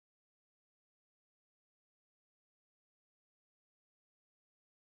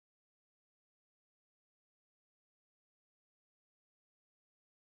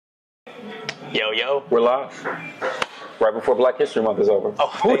Yo, yo. We're live. Right before Black History Month is over.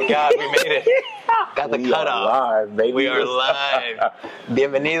 Oh, thank God we made it. Got the cutoff. Live, baby. We are live.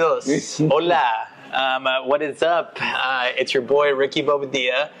 Bienvenidos. Hola. What is up? It's your boy, Ricky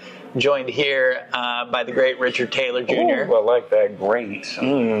Bobadilla, joined here by the great Richard Taylor Jr. Ooh, I like that. Great.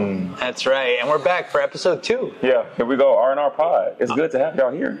 That's right. And we're back for episode 2. Yeah, here we go. R&R Pod. It's good to have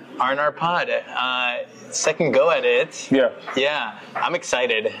y'all here. R&R Pod. Second go at it. Yeah. Yeah, I'm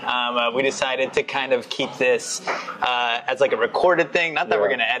excited. We decided to kind of keep this as like a recorded thing. Not that we're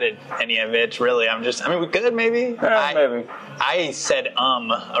going to edit any of it, really. We could maybe. Maybe. I said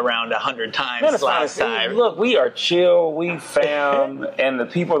around 100 times last time. Look, we are chill, we fam, and the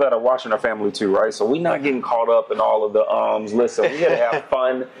people that are watching are family too, right? So we're not getting caught up in all of the ums. Listen, we got to have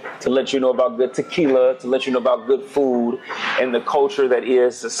fun to let you know about good tequila, to let you know about good food, and the culture that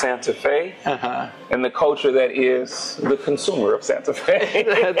is Santa Fe, and the culture that is the consumer of Santa Fe.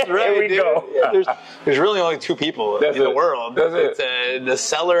 That's right. Here we go. Yeah, there's really only 2 people in the world. That's it. It's the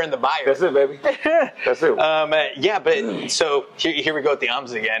seller and the buyer. That's it, baby. That's it. Yeah, but so here we go with the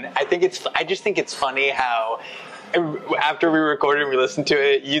ums again. I just think it's funny how after we recorded and we listened to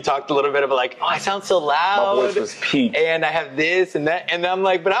it, you talked a little bit about like, oh, I sound so loud. My voice was peaked. And I have this and that, and I'm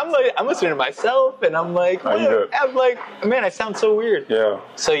like, I'm listening to myself, and I'm like, man, I sound so weird. Yeah.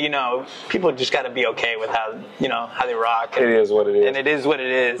 So people just got to be okay with how they rock. It is what it is. And it is what it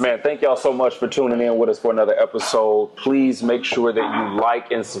is. Man, thank y'all so much for tuning in with us for another episode. Please make sure that you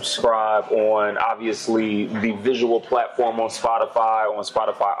like and subscribe on, obviously, the visual platform on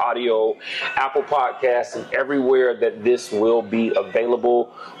Spotify Audio, Apple Podcasts, and everywhere that this will be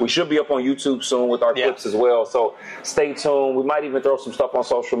available. We should be up on YouTube soon with our clips as well, so stay tuned. We might even throw some stuff on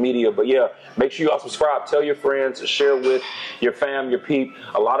social media, but yeah, make sure y'all subscribe, tell your friends, share with your fam, your peep.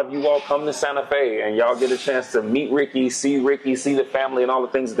 A lot of you all come to Santa Fe and y'all get a chance to meet Ricky, see the family and all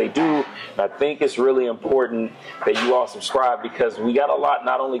the things that they do. And I think it's really important that you all subscribe because we got a lot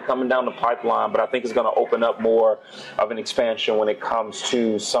not only coming down the pipeline, but I think it's going to open up more of an expansion when it comes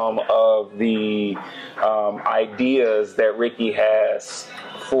to some of the ideas that Ricky has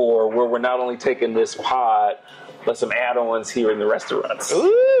for where we're not only taking this pod, but some add-ons here in the restaurants.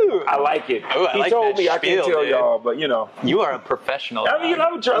 Ooh, I like it. Ooh, he told me I can't tell y'all, but you are a professional. I mean,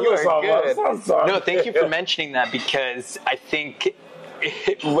 I'm trying to good. No, thank you for mentioning that because I think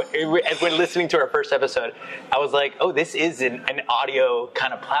when listening to our first episode, I was like, oh, this is an audio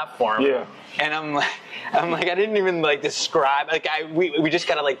kind of platform. Yeah. And I'm like, I didn't even describe. We just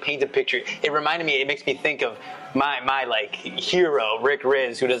gotta paint a picture. It makes me think of my hero Rick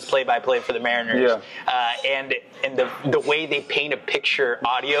Riz, who does play-by-play for the Mariners. Yeah. And the way they paint a picture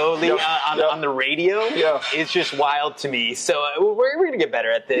audioly on the radio is just wild to me. So we're gonna get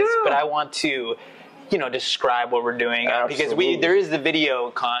better at this, but I want to describe what we're doing because there is the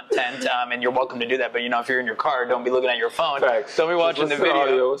video content, and you're welcome to do that. But if you're in your car, don't be looking at your phone. Facts. Don't be watching the video.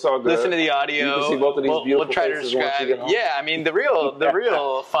 Audio. It's all good. Listen to the audio. You can see both of these beautiful we'll try to describe. Yeah, I mean the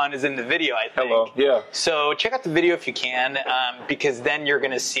real fun is in the video. I think. Hello. Yeah. So check out the video if you can, because then you're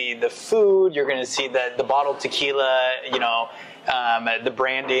gonna see the food. You're gonna see the bottled tequila. The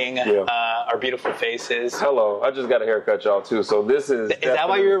branding, our beautiful faces. Hello, I just got a haircut, y'all, too. So this is. Is that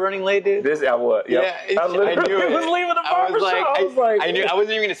why you were running late, dude? What? Yep. Yeah, I knew it. Was leaving the barbershop. I knew. I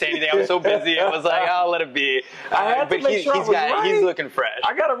wasn't even gonna say anything. I was so busy. I was like, I'll let it be. I had to make sure he's looking fresh.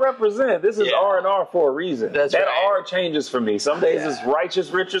 I gotta represent. This is R&R for a reason. That's that right. R changes for me. Some days it's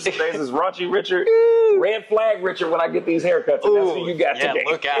righteous Richard. Some days it's raunchy Richard. Red flag Richard when I get these haircuts. And that's what you got today.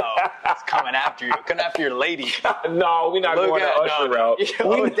 Yeah, look out. It's coming after you. Coming after your lady. No, we're not going to Usher route.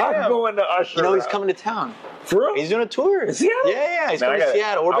 We're not going to Usher route. He's coming to town. For real? He's doing a tour. In Seattle? Yeah. He's coming to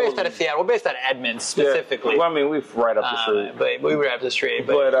Seattle. We're based out of Seattle. We're based out of Edmonds, specifically. Yeah. Well, I mean, we're right up the street. But we were up the street.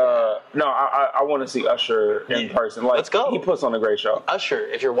 But no, I want to see Usher in person. Let's go. He puts on a great show. Usher,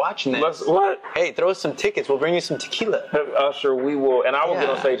 if you're watching this. What? Hey, throw us some tickets. We'll bring you some tequila. Usher, we will. And I will get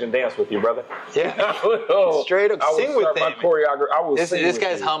on stage and dance with you, brother. Yeah. Straight up sing with him. This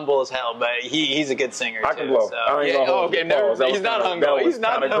guy's humble as hell, but he's a good singer, I can blow. So. I ain't gonna hold he's not humble. He's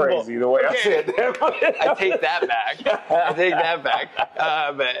not humble. Crazy the way I said that. I take that back.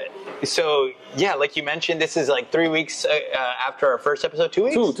 So yeah, like you mentioned, this is 3 weeks after our first episode. 2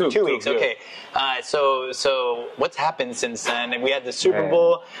 weeks. 2 weeks. Yeah. Okay. So what's happened since then? And we had the Super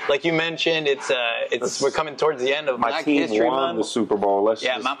Bowl, like you mentioned. We're coming towards the end of Black History Month. My team won the Super Bowl.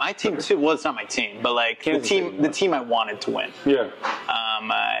 My team too. Well, it's not my team, but the team I wanted to win. Yeah.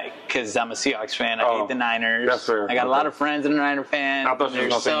 because I'm a Seahawks fan. I hate the Niners. That's fair. I got a lot of friends that are Niner fans. I thought you were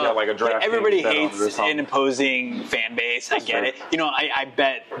going to say you got like a draft. Everybody hates an opposing fan base. I get it. You know, I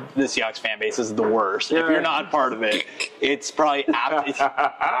bet the Seahawks fan base is the worst. If you're not part of it, it's probably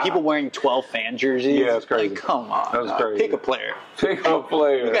people wearing 12 fan jerseys. Yeah, it's crazy. Like, come on. That's crazy. Pick a player. Pick a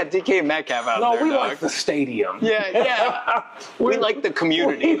player. We got DK Metcalf out there. No, we like the stadium. Yeah. We like the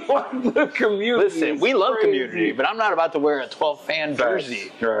community. We like the community. Listen, we love community, but I'm not about to wear a 12 fan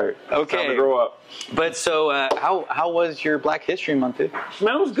jersey. Right. Okay. Time to grow up. But so, how was your Black History Month, dude?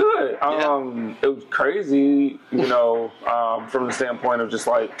 Man, it was good. It was crazy, you know, from the standpoint of just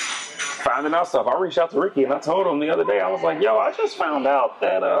like finding out stuff. I reached out to Ricky and I told him the other day, I was like, yo, I just found out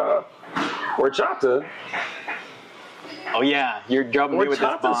that horchata. Oh yeah, you're dropping me with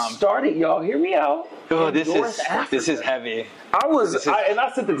this bomb. Started, y'all. Hear me out. Oh, this is heavy. And I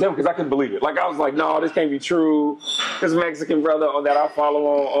sent it to him because I couldn't believe it. Like, I was like, no, this can't be true. This Mexican brother that I follow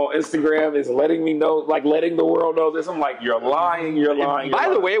on Instagram is letting me know, like letting the world know this. I'm like, you're lying. By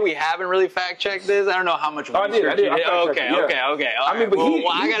the way, we haven't really fact checked this. I don't know how much research I did. Okay. I mean, but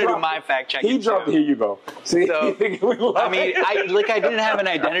I got to do my fact checking. He dropped. Here you go. See, so, I mean, I didn't have an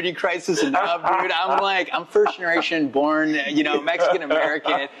identity crisis enough, dude. I'm first generation born, you know, Mexican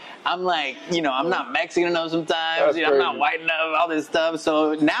American. I'm like, you know, I'm not Mexican enough sometimes. You know, I'm not white enough. All this stuff.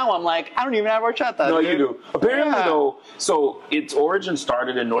 So now I'm like, I don't even have horchata. No, you do. Apparently, though, so its origin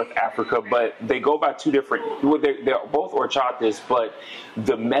started in North Africa, but they go by two different. Well, they're both horchatas, but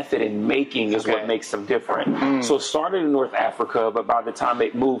the method in making is what makes them different. So it started in North Africa, but by the time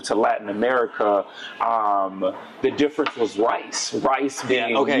it moved to Latin America, the difference was rice. Rice being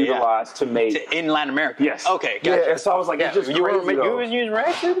utilized to make in Latin America. Yes. Okay. Gotcha. Yeah. So I was like, it's just you crazy. You was using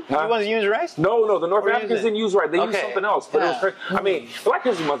rice, dude? Huh? You wasn't using rice? No. The North Africans didn't use rice. They used something else. But it was crazy. I mean, Black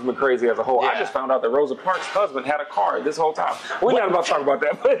History must have been crazy as a whole. I just found out that Rosa Parks' husband had a car this whole time. We're not about to talk about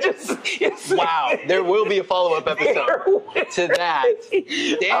that, but wow, there will be a follow-up episode to that.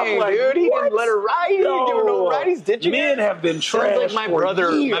 Dang, like, dude, he didn't let her ride. He didn't give her no rides, did you? Men have been trashed. Sounds like my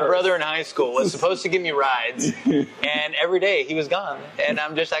brother in high school was supposed to give me rides, and every day he was gone, and I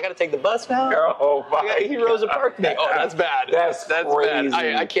got to take the bus now. Oh my! He Rosa Parked me. Oh, that's bad. That's crazy.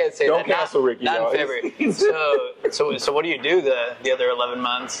 Bad. I can't say Don't that. cancel Ricky. Not in February. So what do you do the other 11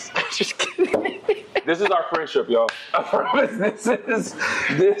 months? Just kidding. This is our friendship, y'all. I promise. This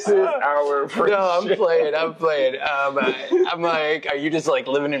is our friendship. No, I'm playing. I'm like, are you just like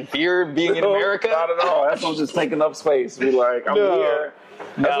living in fear of being in America? Not at all. That's what's just taking up space. Be like, I'm here.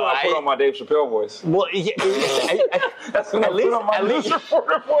 That's when I put on my Dave Chappelle voice. Well, that's when I put on my news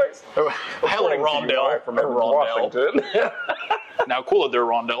reporter voice. Hello, Rondell. From Washington. Now, cool there,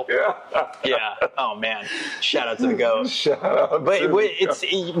 Rondell. Yeah. Oh man. Shout out to the Go. Shout out. But at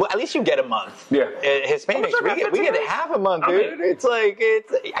least you get a month. Yeah. Hispanics, we get half a month, dude. It's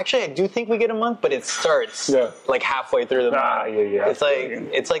actually I do think we get a month, but it starts like halfway through the month. Yeah. It's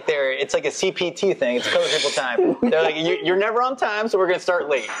like a CPT thing. It's color people time. They're like, you're never on time, so we're gonna start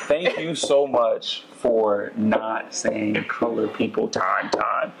late. Thank you so much for not saying color people time.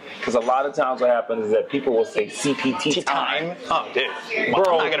 Because a lot of times what happens is that people will say CPT time. Oh, dude. Well,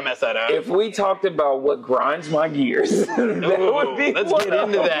 bro, I'm not going to mess that up. If we talked about what grinds my gears, that would be let's get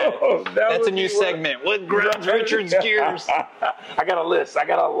into that. That's a new segment. What grinds Richard's gears? I got a list. I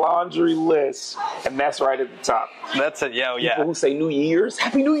got a laundry list. And that's right at the top. That's it. Yeah. People who say New Year's.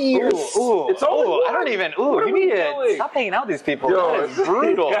 Happy New Year's. It's all. I don't even. You need to stop hanging out with these people. That is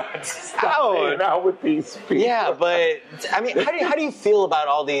brutal. Stop hanging out with these people. Yeah, but I mean, how do you feel about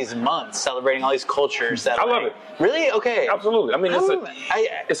all these months celebrating all these cultures? That I love it. Really? Okay. Absolutely. I mean,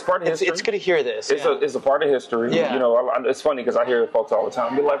 it's part of history. It's good to hear this. It's a part of history. Yeah. You know, it's funny because I hear folks all the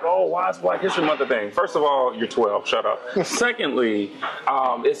time be like, "Oh, why is Black History Month a thing?" First of all, you're 12. Shut up. Secondly,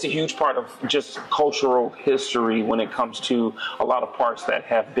 it's a huge part of just cultural history when it comes to a lot of parts that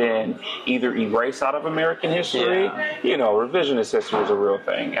have been either erased out of American history. Yeah. You know, revisionist history is a real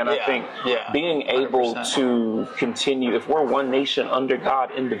thing, and I think being able 100%. To continue, if we're one nation under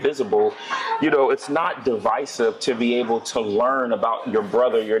God, indivisible, you know, it's not divisive to be able to learn about your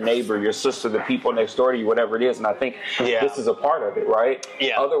brother, your neighbor, your sister, the people next door to you, whatever it is. And I think this is a part of it, right?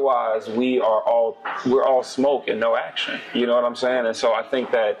 Yeah. Otherwise, we're all smoke and no action. You know what I'm saying? And so I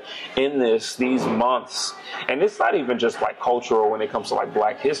think that in these months, and it's not even just like cultural when it comes to like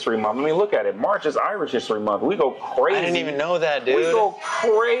Black History Month. I mean, look at it. March is Irish History Month. We go crazy. I didn't even know that, dude. We go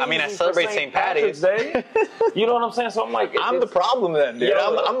crazy. I mean, I celebrate St. Patty's. Patriots Day. You know what I'm saying? So I'm like, I'm the problem then, dude.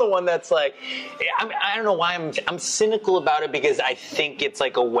 I'm the one that's like, I don't know why I'm cynical about it, because I think it's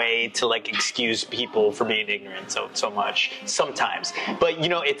like a way to like excuse people for being ignorant so much sometimes. But you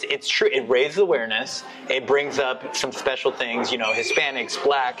know, it's true. It raises awareness. It brings up some special things. You know, Hispanics,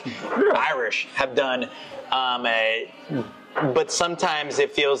 Black, Irish have done. But sometimes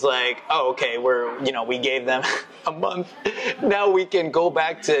it feels like, oh, okay, we gave them a month. Now we can go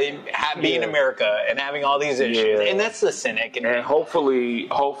back to being America and having all these issues. And that's the cynic. And hopefully,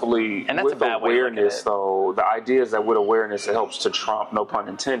 and that's with a bad awareness, though, the idea is that with awareness, it helps to trump, no pun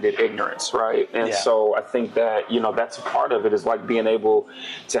intended, ignorance, right? And so I think that, that's a part of it, is like being able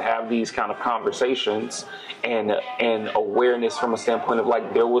to have these kind of conversations and awareness from a standpoint of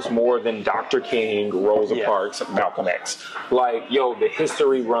like, there was more than Dr. King, Rosa Parks, Malcolm X. Like, yo, the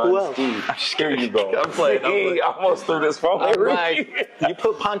history runs deep. Here you go. I'm playing. I almost threw this phone. You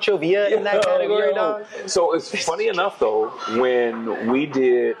put Pancho Villa in that category, dog? So it's funny enough, though, when we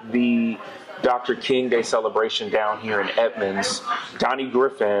did the Dr. King Day celebration down here in Edmonds, Donnie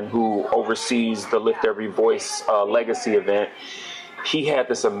Griffin, who oversees the Lift Every Voice legacy event, he had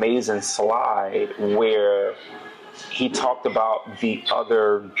this amazing slide where he talked about the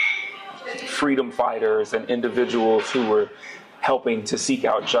other freedom fighters and individuals who were helping to seek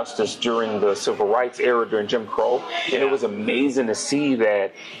out justice during the civil rights era, during Jim Crow. And it was amazing to see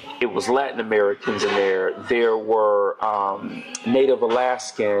that it was Latin Americans in there. There were Native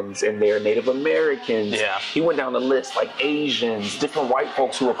Alaskans in there, Native Americans. Yeah. He went down the list, like Asians, different white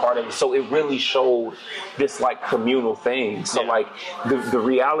folks who were part of it. So it really showed this like communal thing. So like the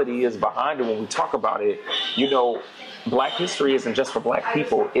reality is behind it when we talk about it, Black history isn't just for Black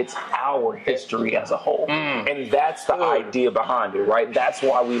people, it's our history as a whole. And that's the idea behind it, right? That's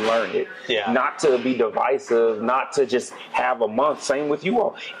why we learn it. Not to be divisive, not to just have a month. Same with you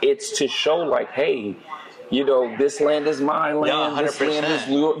all. It's to show like, hey, this land is my land, this land is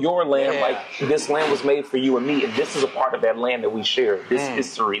your land. Like, this land was made for you and me, and this is a part of that land that we share, this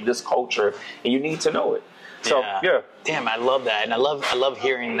history, this culture, and you need to know it. So, Damn, I love that, and I love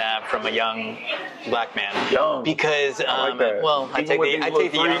hearing that from a young Black man. Because I like that. Well, I take the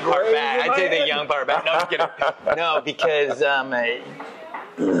young part back. I take the young part back. No, I'm kidding. No, because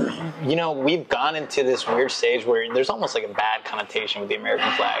we've gone into this weird stage where there's almost like a bad connotation with the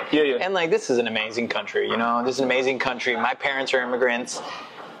American flag. And like, this is an amazing country. This is an amazing country. My parents are immigrants.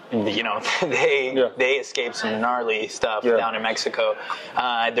 They escaped some gnarly stuff down in Mexico.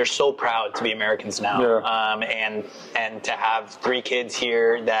 They're so proud to be Americans now, and to have 3 kids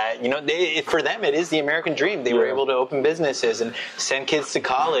here that for them it is the American dream. They were able to open businesses and send kids to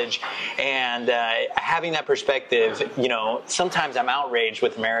college, and having that perspective. Sometimes I'm outraged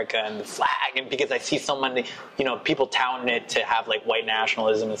with America and the flag, and because I see so many people touting it to have like white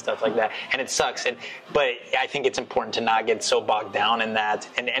nationalism and stuff like that, and it sucks. But I think it's important to not get so bogged down in that,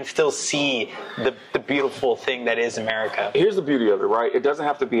 and still see the beautiful thing that is America. Here's the beauty of it, right? It doesn't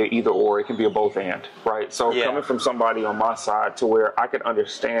have to be an either or. It can be a both and, right? So coming from somebody on my side to where I can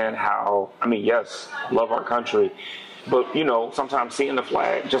understand how, yes, love our country, but sometimes seeing the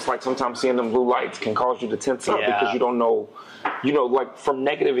flag, just like sometimes seeing them blue lights, can cause you to tense up because you don't know, like from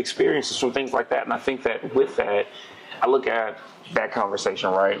negative experiences, from things like that. And I think that with that, I look at that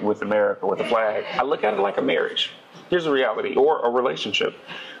conversation, right, with America, with the flag, I look at it like a marriage. Here's the reality, or a relationship.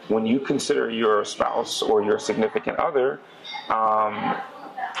 When you consider your spouse or your significant other,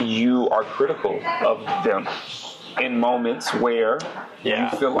 you are critical of them in moments where you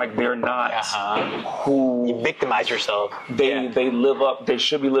feel like they're not who you victimize yourself. They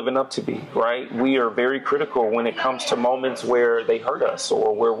should be living up to be, right? We are very critical when it comes to moments where they hurt us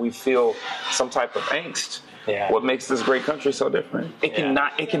or where we feel some type of angst. What makes this great country so different? It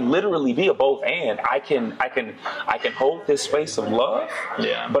can literally be a both and. I can hold this space of love,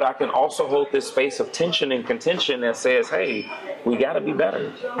 but I can also hold this space of tension and contention that says, hey, we got to be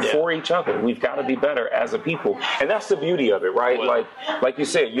better for each other. We've got to be better as a people. And that's the beauty of it, right? Like you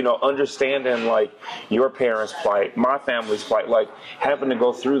said, understanding like your parents' plight, my family's plight, like having to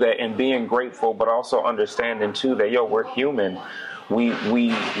go through that and being grateful, but also understanding too that, we're human. We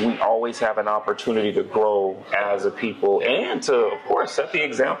always have an opportunity to grow as a people and to, of course, set the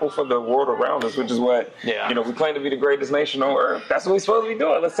example for the world around us, which is what, we claim to be the greatest nation on earth. That's what we're supposed to be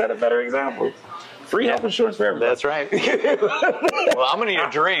doing. Let's set a better example. Free health insurance for everybody. That's right. Well, I'm gonna need a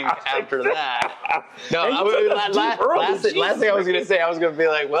drink after that. No, last thing I was gonna say, I was gonna be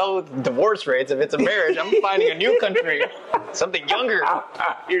like, well, with divorce rates, if it's a marriage, I'm finding a new country, something younger.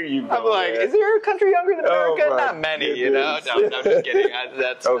 Here you go. I'm like, is there a country younger than America? Not many, you know. No, I'm just kidding.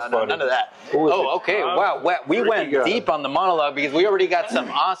 That's none of that. Oh, okay. Wow, we went deep on the monologue because we already got some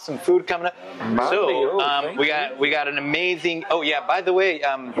awesome food coming up. So we got an amazing. Oh yeah, by the way,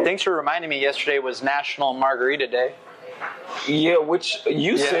 thanks for reminding me. Yesterday was National Margarita Day. Yeah, which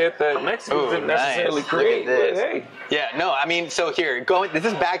you said that Mexicans didn't necessarily create. But hey. Yeah, no, I mean, so here, this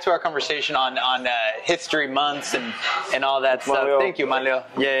is back to our conversation on history months and all that stuff. Manlio. Thank you, Manlio.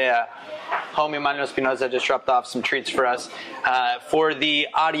 Yeah. Homie Manlio Espinosa just dropped off some treats for us. For the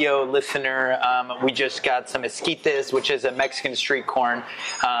audio listener, we just got some esquites, which is a Mexican street corn,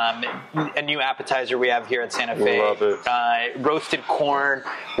 a new appetizer we have here at Santa Fe. Love it. Roasted corn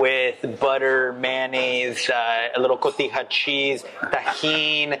with butter, mayonnaise, a little cotija cheese,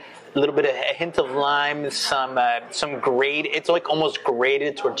 tajin, a hint of lime, some it's like almost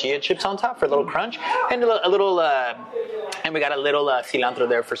grated tortilla chips on top for a little crunch, and and we got a little cilantro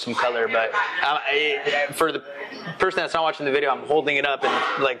there for some color. But for the person that's not watching the video, I'm holding it up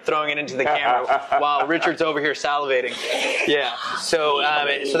and like throwing it into the camera while Richard's over here salivating. Yeah. So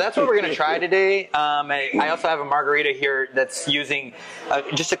that's what we're gonna try today. I also have a margarita here that's using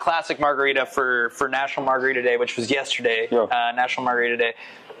just a classic margarita for National Margarita Day, which was yesterday. National Margarita Day.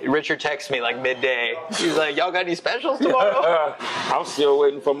 Richard texts me like midday. He's like, "Y'all got any specials tomorrow?" I'm still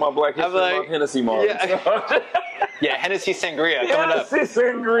waiting for my Black History Month Hennessy Mark. Yeah, Hennessy Sangria coming up. Hennessy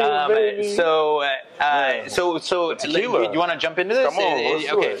Sangria, baby. So tequila. You want to jump into this? Come on, let's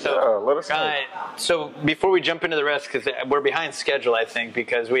do it. So let us know. So before we jump into the rest, because we're behind schedule, I think,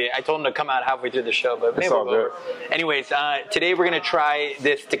 because I told him to come out halfway through the show, but maybe we'll go over. Anyways, today we're gonna try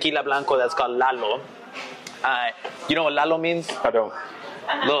this tequila blanco that's called Lalo. You know what Lalo means? I don't.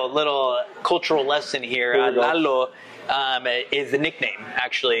 Little cultural lesson here. Lalo is the nickname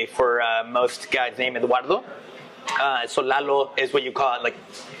actually for most guys named Eduardo. So Lalo is what you call it. Like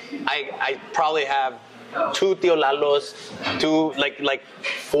I probably have 2 Tio Lalos, 2 like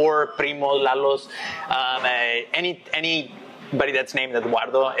 4 Primo Lalos. Anybody that's named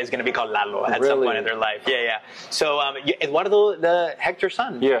Eduardo is going to be called Lalo at some point in their life. Yeah. So Eduardo, the Hector's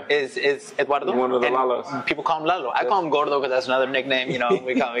son, is Eduardo. One of the Lalos. People call him Lalo. I call him Gordo because that's another nickname. You know,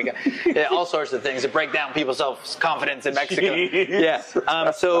 we call all sorts of things to break down people's self-confidence in Mexico. Yeah.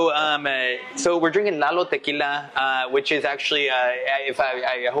 So we're drinking Lalo tequila, which is actually,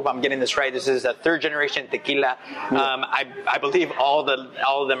 I hope I'm getting this right. This is a 3rd generation tequila. I believe all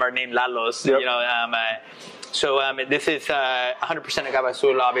of them are named Lalos. Yep. You know. So this is 100% agave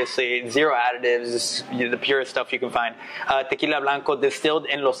azul, obviously, 0 additives, the purest stuff you can find. Tequila blanco distilled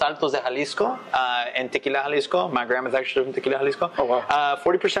in Los Altos de Jalisco, in Tequila, Jalisco. My grandma's actually from Tequila, Jalisco. Oh, wow.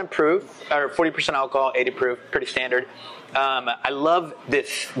 40% proof, or 40% alcohol, 80 proof, pretty standard. I love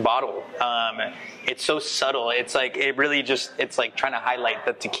this bottle. It's so subtle. It's like it's like trying to highlight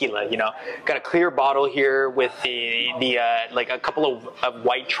the tequila. You know, got a clear bottle here with the like a couple of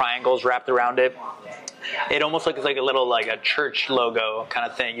white triangles wrapped around it. It almost looks like a church logo kind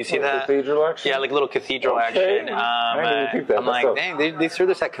of thing. You see that? Cathedral action? Yeah, like a little cathedral action. I'm like, dang, they serve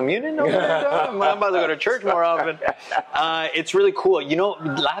this at communion over there? I'm about to go to church more often. It's really cool. You know,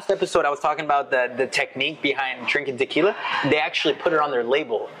 last episode I was talking about the technique behind drinking tequila. They actually put it on their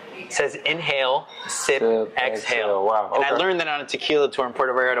label. It says inhale, sip, exhale. Wow. Okay. And I learned that on a tequila tour in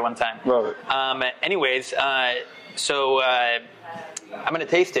Puerto Vallarta one time. Love it. Anyways, so I'm going to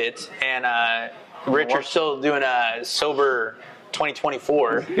taste it, and Richard's still doing a sober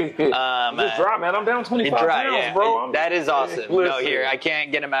 2024. It's dry, man. I'm down 25 pounds, bro. That is awesome. No, here, I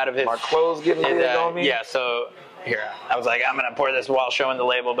can't get him out of his... My clothes getting lit on me. Yeah, so here, I was like, I'm going to pour this while showing the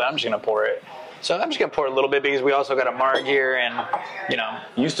label, but I'm just going to pour it. So I'm just going to pour a little bit because we also got a marg here, and, you know...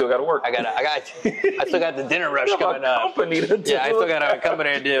 You still got to work. I still got the dinner rush coming up. Yeah, I still got a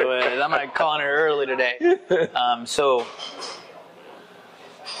company to do with. I'm like calling it early today.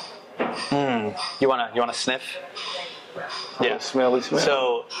 You wanna sniff? Yeah, smelly smell.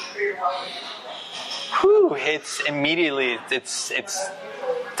 So, it's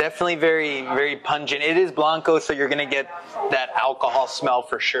definitely very, very pungent. It is blanco, so you're gonna get that alcohol smell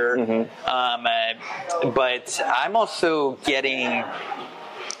for sure. Mm-hmm. But I'm also getting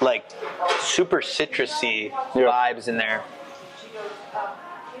like super citrusy vibes in there,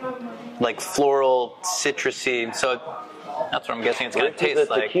 like floral, citrusy. So. That's what I'm guessing it's going to taste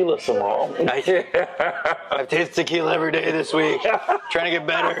like. Tequila tomorrow. I've tasted tequila every day this week. Trying to get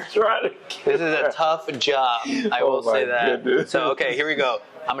better. This is a tough job. I will say that. Goodness. So, okay, here we go.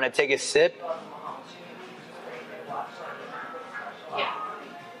 I'm going to take a sip.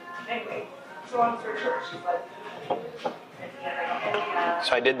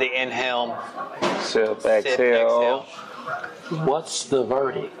 So I did the inhale, sip, sip, exhale. What's the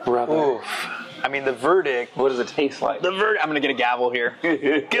verdict, brother? Oof. I mean, the verdict. What does it taste like? I'm gonna get a gavel here.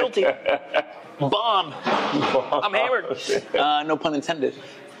 Guilty. Bomb. I'm hammered. No pun intended.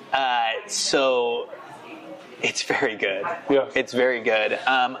 So it's very good. Yeah. It's very good.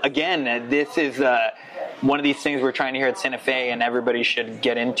 Again, this is one of these things we're trying to here at Santa Fe, and everybody should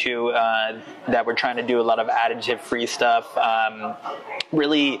get into. That we're trying to do a lot of additive-free stuff.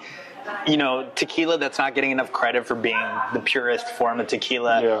 Really. Tequila that's not getting enough credit for being the purest form of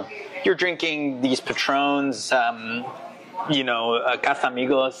tequila. Yeah. You're drinking these Patrons,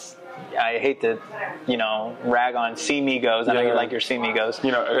 Casamigos. I hate to, rag on Seamigos. I know you like your Seamigos.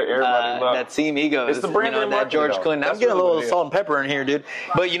 Everybody loves that Seamigos. It's the brand of the that market, George though. Clooney. I'm getting a little salt and pepper in here, dude.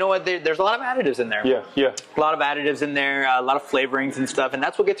 But you know what? There's a lot of additives in there. Yeah. A lot of additives in there, a lot of flavorings and stuff, and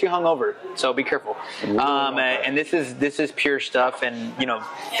that's what gets you hungover. So be careful. And this is pure stuff, and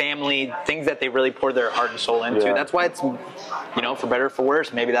family things that they really pour their heart and soul into. Yeah. That's why it's for better or for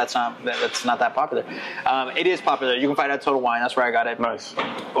worse. Maybe that's not that popular. It is popular. You can find it at Total Wine. That's where I got it. Nice.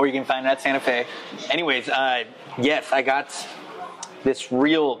 Or you can find it at Santa Fe. Anyways, yes, I got this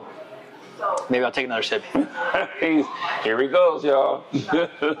real. Maybe I'll take another sip. Here he goes, y'all.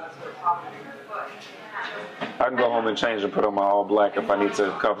 I can go home and change and put on my all black if I need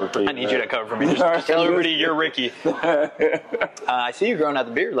to cover for you. I need you to cover for me. Just tell everybody you're Ricky. I see you growing out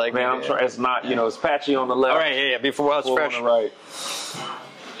the beard, like man. I'm trying. It's not, it's patchy on the left. All right, yeah. Before it's fresh. On the right.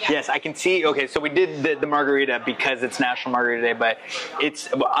 Yes, I can see. Okay, so we did the margarita because it's National Margarita Day, but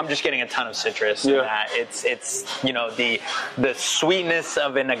I'm just getting a ton of citrus in that. It's the sweetness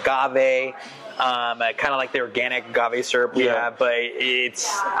of an agave, kind of like the organic agave syrup we have, but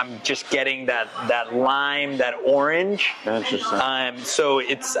I'm just getting that lime, that orange. Interesting. So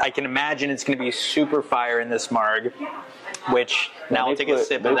I can imagine it's going to be super fire in this marg. Which now I'll take a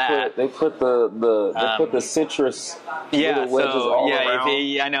sip of that. They put the citrus little wedges all around.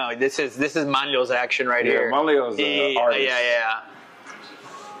 I know this is Manlio's action right here. Manlio's an artist. Yeah.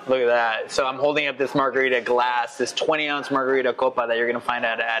 Look at that. So I'm holding up this margarita glass, this 20-ounce margarita copa that you're going to find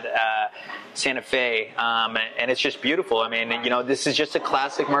at Santa Fe, and it's just beautiful. I mean, this is just a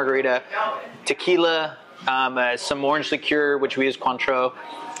classic margarita, tequila, some orange liqueur, which we use Cointreau.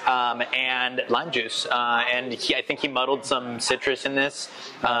 And lime juice, and I think he muddled some citrus in this.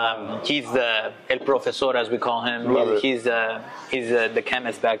 He's the El Profesor, as we call him. He's the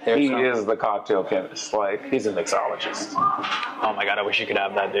chemist back there. He is the cocktail chemist. Like, he's a mixologist. Oh my god, I wish you could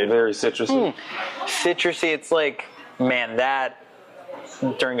have that, dude. Very citrusy. Citrusy. It's like, man, that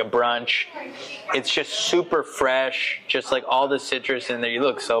during a brunch, it's just super fresh, just like all the citrus in there. You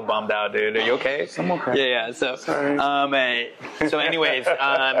look so bummed out, dude. Are you okay? I'm okay. Yeah. So, sorry. So anyways,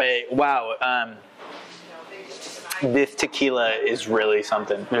 wow. This tequila is really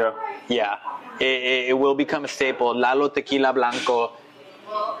something. Yeah. It will become a staple. Lalo Tequila Blanco.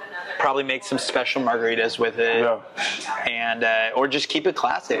 Probably make some special margaritas with it, and or just keep it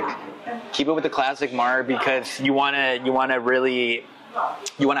classic. Keep it with the classic mar because you wanna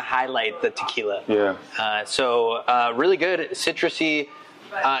highlight the tequila. So really good, citrusy,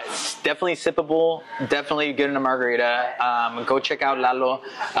 definitely sippable, definitely good in a margarita. Go check out Lalo.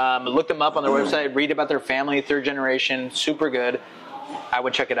 Look them up on their website. Read about their family, third generation. Super good. I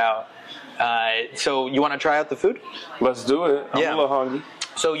would check it out. So you want to try out the food? Let's do it. I'm a little hungry.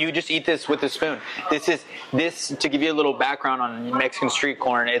 So you just eat this with a spoon. This to give you a little background on Mexican street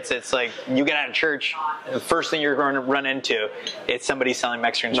corn. It's like you get out of church, the first thing you're going to run into is somebody selling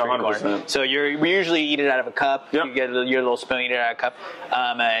Mexican street corn. So we usually eat it out of a cup. You get your little spoon, eat it out of a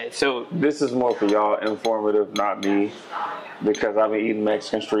cup. So this is more for y'all informative, not me. Because I've been eating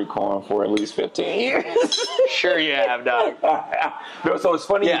Mexican street corn for at least 15 years. Sure you have, dog. No, so it's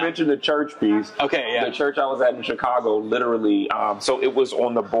funny you mentioned the church piece. Okay, yeah. The church I was at in Chicago, literally, so it was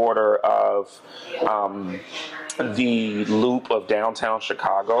on the border of the loop of downtown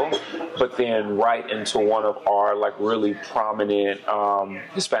Chicago, but then right into one of our like really prominent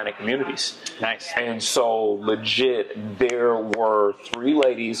Hispanic communities. Nice. And so legit, there were 3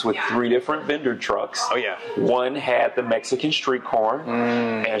 ladies with 3 different vendor trucks. Oh yeah. One had the Mexican street corn,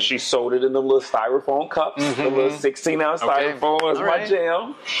 and she sold it in the little styrofoam cups. The little 16-ounce styrofoam was my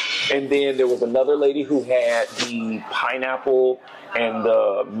jam. And then there was another lady who had the pineapple and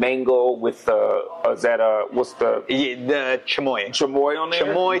the mango with the what's the chamoy on there?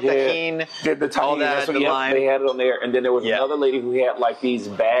 Chamoy, tajin, the tajin, all that, the lime. They had it on there, and then there was another lady who had like these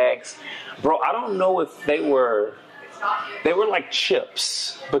bags. Bro, I don't know if they were They were like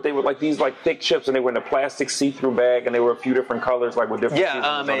chips, but they were like these like thick chips, and they were in a plastic see-through bag, and they were a few different colors, like with different.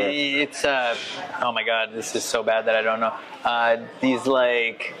 It's oh my god, this is so bad that I don't know. These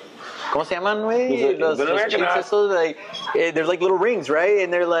like. ¿Cómo se llaman, güey? Los chips, like, they're like little rings, right?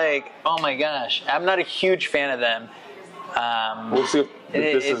 And they're like, oh my gosh, I'm not a huge fan of them. We'll see if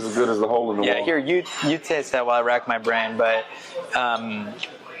this is as good as the hole in the wall. Yeah, here, you taste that while I rack my brain, but...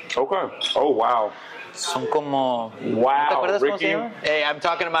 okay. Oh, wow. Son como... Wow, ¿No te acuerdas Ricky? cómo se llama? Hey, I'm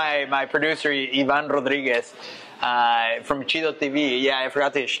talking to my producer, Ivan Rodriguez, from Chido TV. Yeah, I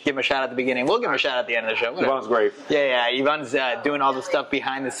forgot to give him a shout at the beginning. We'll give him a shout at the end of the show. Whatever. Ivan's great. Yeah, Ivan's doing all the stuff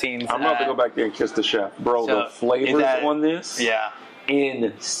behind the scenes. I'm about to go back there and kiss the chef. Bro, the flavors on this... Yeah.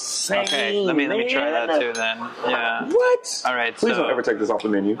 Insane. Okay, let me try that too then. Yeah. What? All right. Please don't ever take this off the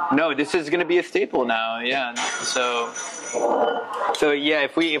menu. No, this is going to be a staple now. Yeah. So yeah,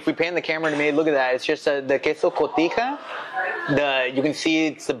 if we pan the camera to me, look at that. It's just the queso cotija. You can see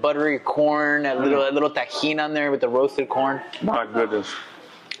it's the buttery corn, a little tajin on there with the roasted corn. My goodness.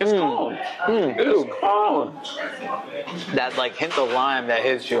 It's cold. It's cold. That like hint of lime that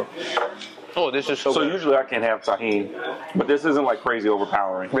hits you. Oh, this is so good. So usually I can't have tahini, but this isn't like crazy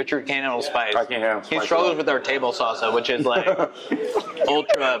overpowering. Richard can't handle spice. I can't have spice. He struggles with our table salsa, which is like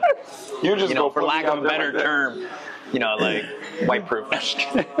ultra, for lack of a better term, like white proof.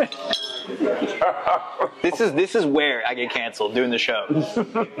 This is where I get canceled doing the show.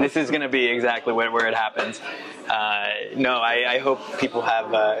 This is going to be exactly where it happens. I hope people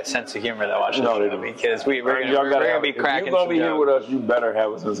have a sense of humor that watch the show because we're going to be cracking. If you're going to be here with us, you better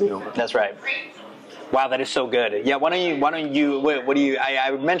have a sense of humor. That's right. Wow, that is so good. Yeah, why don't you? What do you?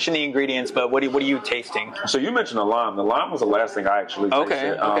 I mentioned the ingredients, but what are you tasting? So you mentioned the lime. The lime was the last thing I actually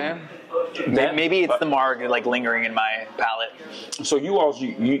tasted. Okay. Maybe it's the marg like lingering in my palate. So you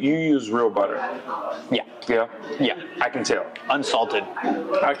use real butter. Yeah. I can tell. Unsalted.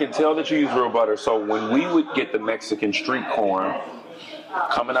 I can tell that you use real butter. So when we would get the Mexican street corn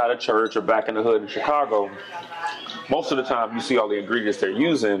coming out of church or back in the hood in Chicago, most of the time you see all the ingredients they're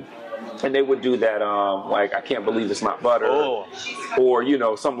using. And they would do that, like, I can't believe it's not butter. Oh. Or,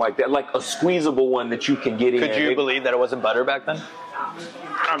 something like that. Like a squeezable one that you can get in. Could you believe that it wasn't butter back then?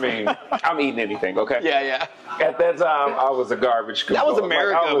 I mean, I'm eating anything, okay? Yeah. At that time, I was a garbage That was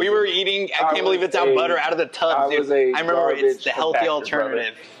America. Like, we were eating, I can't believe it's out butter out of the tubs. I remember it's the healthy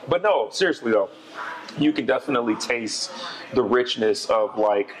alternative. Brother. But no, seriously though. You can definitely taste the richness of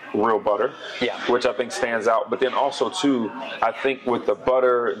like real butter, which I think stands out. But then also too, I think with the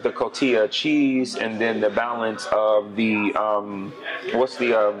butter, the cotija cheese, and then the balance of the what's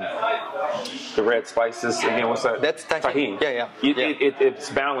the red spices again? What's that? That's tahini. Yeah. It's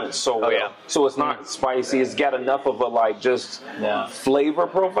balanced so well. Yeah. So it's not spicy. It's got enough of a like just flavor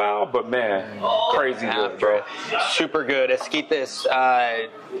profile. But man, crazy good, bro. Super good. Esquites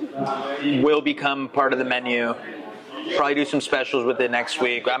will become part of the menu. Probably do some specials with it next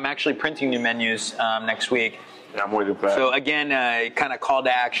week. I'm actually printing new menus next week. Yeah, I'm waiting for that. So again, kind of call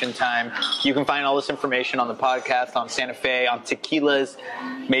to action time. You can find all this information on the podcast, on Santa Fe, on tequilas,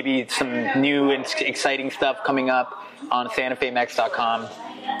 maybe some new and exciting stuff coming up on SantaFeMex.com.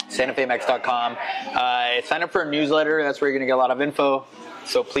 SantaFeMex.com. Sign up for a newsletter. That's where you're going to get a lot of info.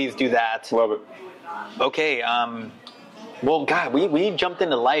 So please do that. Love it. Okay. Well, God, we jumped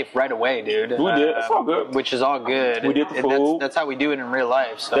into life right away, dude. We did. It's all good. Which is all good. We did the food. That's how we do it in real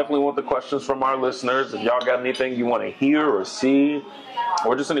life. So. Definitely want the questions from our listeners. If y'all got anything you want to hear or see,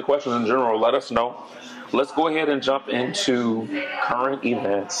 or just any questions in general, let us know. Let's go ahead and jump into current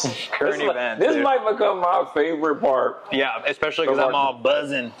events. This might become my favorite part. Yeah, especially because I'm all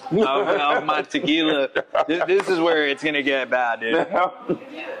buzzing off my tequila. This is where it's going to get bad, dude.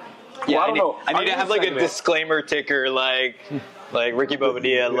 Yeah, well, I need to have like a disclaimer ticker like Ricky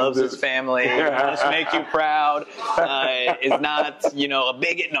Bobadilla loves his family, wants to make you proud, is not, a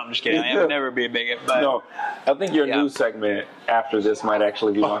bigot. No, I'm just kidding. I would never be a bigot. But no, I think your new segment after this might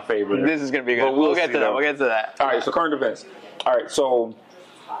actually be my favorite. This is going to be good. We'll get to that. We'll get to that. All right, so current events. All right, so...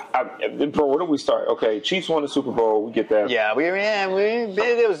 bro, where do we start? Okay, Chiefs won the Super Bowl. We get that. Yeah,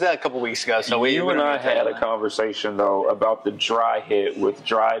 it was a couple weeks ago. So you and I had a conversation though about the dry hit with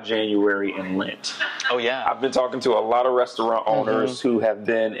dry January and Lent. Oh yeah, I've been talking to a lot of restaurant owners who have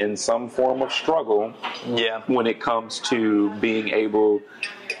been in some form of struggle. Yeah, when it comes to being able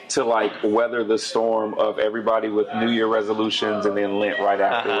to like weather the storm of everybody with New Year resolutions and then Lent right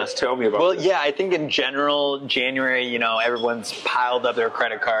afterwards. Tell me about this. Yeah, I think in general, January, everyone's piled up their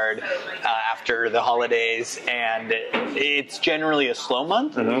credit card after the holidays, and it's generally a slow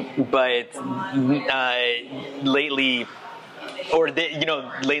month, but lately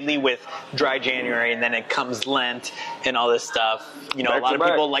lately with dry January and then it comes Lent and all this stuff. A lot of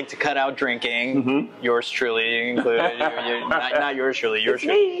people like to cut out drinking. Mm-hmm. Yours truly included. Not yours truly. Yours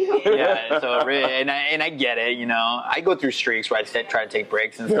truly. Yeah. So and I get it. I go through streaks where I try to take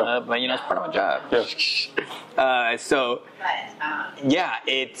breaks and stuff, but it's part of my job. Yeah.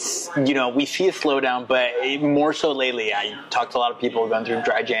 It's we see a slowdown, but more so lately. I talked to a lot of people going through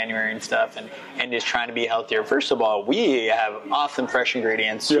dry January and stuff, and just trying to be healthier. First of all, we have awesome fresh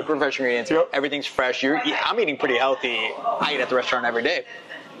ingredients, super fresh ingredients. Yep. Everything's fresh. I'm eating pretty healthy. I eat at the restaurant every day.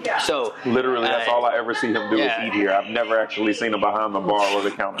 So literally, that's all I ever see him do is eat here. I've never actually seen him behind the bar or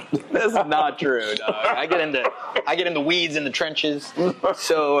the counter. That's not true, dog. I get into weeds in the trenches.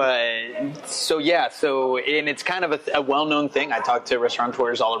 So and it's kind of a well-known thing. I talk to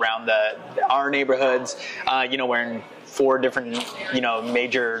restaurateurs all around our neighborhoods. We're in 4 different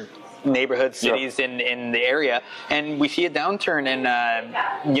major neighborhood cities in the area, and we see a downturn. And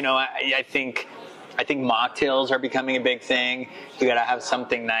I think mocktails are becoming a big thing. You got to have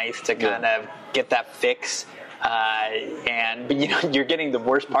something nice to kind of get that fix. But you're getting the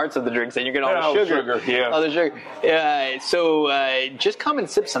worst parts of the drinks, and you're getting all the sugar. All the sugar. So just come and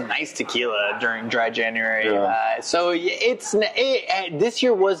sip some nice tequila during dry January. This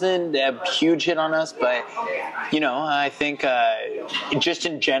year wasn't a huge hit on us, but I think just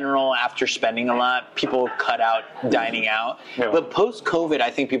in general, after spending a lot, people cut out dining out. Yeah. But post-COVID,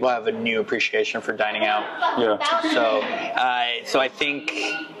 I think people have a new appreciation for dining out. Yeah. So I think.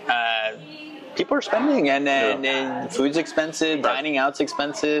 People are spending, and food's expensive. Dining out's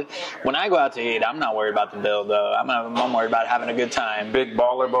expensive. When I go out to eat, I'm not worried about the bill, though. I'm worried about having a good time. Big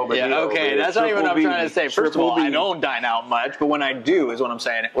baller boba. Yeah, okay, that's not even what I'm trying to say. First of all, I don't dine out much, but when I do, is what I'm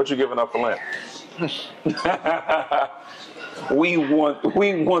saying. What you giving up for Lent? We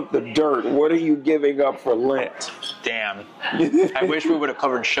want the dirt. What are you giving up for Lent? Damn. I wish we would have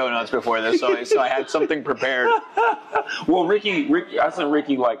covered show notes before this, so I had something prepared. Well, Ricky, I sent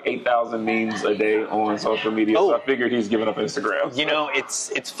Ricky like 8,000 memes a day on social media, so I figured he's giving up Instagram.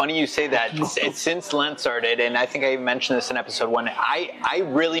 It's funny you say that. Since Lent started, and I think I mentioned this in episode 1, I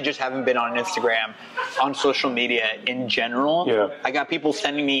really just haven't been on Instagram, on social media in general. Yeah. I got people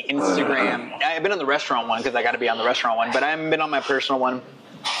sending me Instagram. I've been on the restaurant one because I got to be on the restaurant one, but I haven't been on my personal one.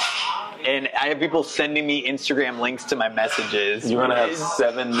 And I have people sending me Instagram links to my messages. You're going to have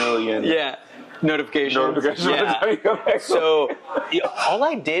 7 million. Yeah. Notifications. Yeah. So all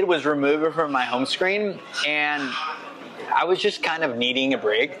I did was remove it from my home screen, and I was just kind of needing a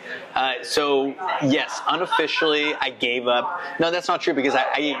break. So yes, unofficially I gave up. No, that's not true, because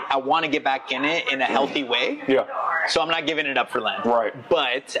I want to get back in it in a healthy way. Yeah. So I'm not giving it up for Lent. Right.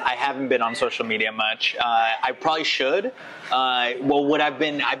 But I haven't been on social media much. I probably should. I've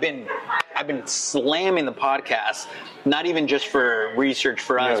been slamming the podcast, not even just for research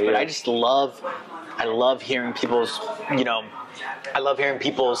for us, but I love hearing people's, I love hearing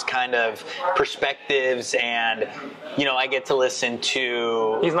people's kind of perspectives, and I get to listen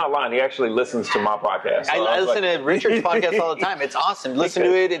to. He's not lying. He actually listens to my podcast. So I listen to Richard's podcast all the time. It's awesome. Listen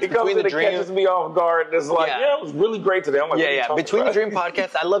to it. It's Between the Dream. It catches me off guard. It's like, it was really great today. I'm like, Between the Dream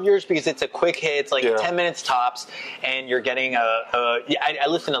podcast. I love yours because it's a quick hit. It's like 10 minutes tops, and you're getting I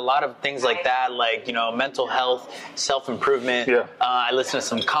listen to a lot of things like that, like mental health, self improvement. Yeah. I listen to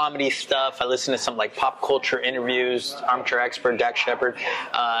some comedy stuff. I listen to some like pop culture interviews. Armchair expert Dak Shepard.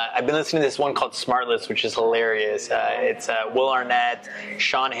 I've been listening to this one called Smartless, which is hilarious. It's Will Arnett,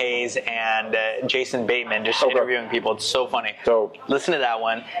 Sean Hayes, and Jason Bateman just interviewing people. It's so funny. So listen to that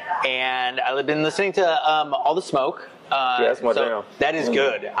one. And I've been listening to All the Smoke. That's my jam. That is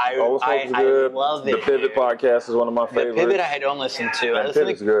good. I love it. The Pivot podcast is one of my favorites. The Pivot I don't listen to. I listen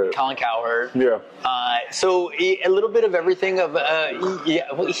to good. Colin Cowherd. Yeah. So a little bit of everything of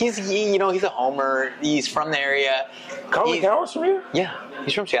he's a homer. He's from the area. Colin Cowherd's from here? Yeah,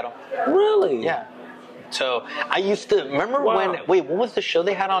 he's from Seattle. Really? Yeah. So I used to remember what was the show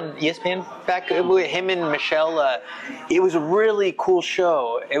they had on ESPN back with him and Michelle? It was a really cool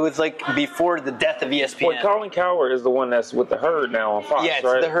show. It was like before the death of ESPN. Well, Colin Cowherd is the one that's with the Herd now on Fox, yeah, it's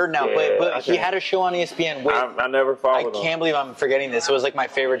right? the Herd now, but he had a show on ESPN. I never followed him. I can't believe I'm forgetting this. It was like my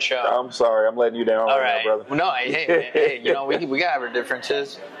favorite show. I'm sorry, I'm letting you down all right now, brother. Well, no, hey, we gotta have our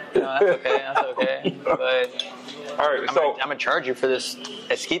differences. That's okay. But all right, I'm gonna charge you for this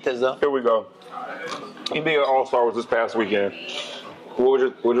esquites though. Here we go. NBA All-Star was this past weekend. What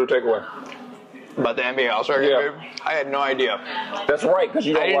was your takeaway? About the NBA All-Star game? Yeah. I had no idea. That's right, because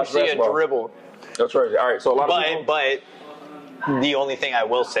you don't watch basketball. I didn't see a dribble. That's right. All right, so a lot of people... But the only thing I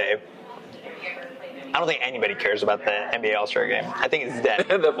will say I don't think anybody cares about the NBA All-Star Game. I think it's dead.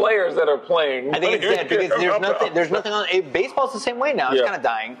 The players that are playing. I think it's dead because there's nothing on it. Baseball's the same way now. It's kind of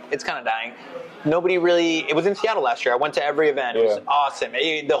dying. Nobody really. It was in Seattle last year. I went to every event. It was awesome.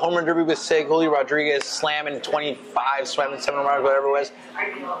 The home run derby was sick. Julio Rodriguez slamming 25, slamming 7 runs, whatever it was.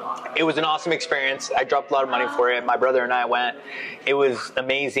 It was an awesome experience. I dropped a lot of money for it. My brother and I went. It was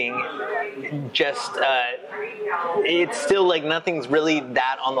amazing. Just it's still like nothing's really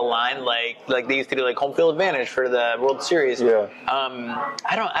that on the line like they used to do, like home field advantage for the World Series. Yeah.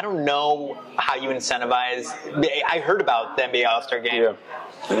 I don't know how you incentivize. I heard about the NBA All-Star Game. Yeah.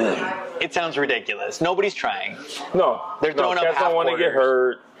 It sounds ridiculous. Nobody's trying. No, they're throwing up half don't want to get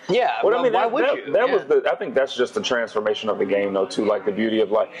hurt. Yeah, well, I mean, why would you? I think that's just the transformation of the game, though, too. Like the beauty of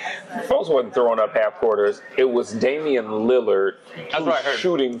folks wasn't throwing up half quarters. It was Damian Lillard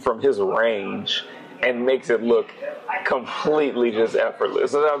shooting from his range and makes it look completely just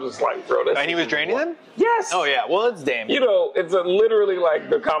effortless. And I'm just like, bro, and he was draining them? Yes. Oh, yeah. Well, it's Dame. It's literally like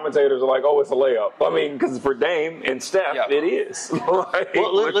the commentators are like, oh, it's a layup. I mean, because for Dame and Steph, it is. Well,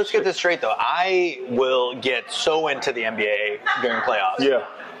 let's get this straight, though. I will get so into the NBA during playoffs. Yeah.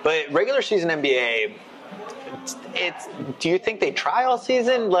 But regular season NBA, do you think they try all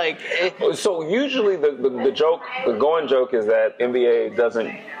season? So usually the joke, the going joke is that NBA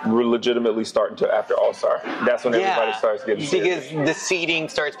doesn't legitimately start until after All-Star. That's when everybody starts getting serious. Because the seeding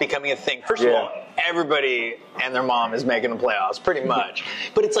starts becoming a thing. First of all, everybody and their mom is making the playoffs, pretty much.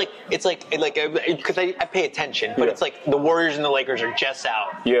 But it's like because I pay attention. But it's like the Warriors and the Lakers are just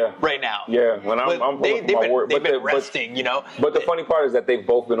out. Right now. Yeah. When they've been resting. But the funny part is that they've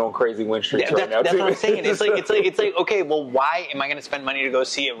both been on crazy win streaks right now. That's what I'm saying. It's like okay, well, why am I going to spend money to go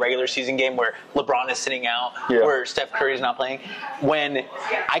see a regular season game where LeBron is sitting out, where Steph Curry is not playing, when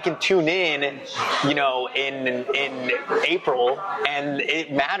I can tune in, in April and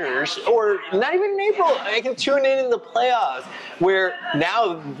it matters, or not even in April. I can tune in the playoffs where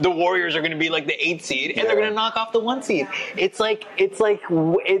now the Warriors are going to be like the 8th seed and they're going to knock off the 1 seed. It's and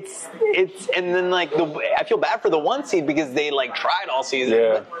then I feel bad for the 1 seed because they tried all season.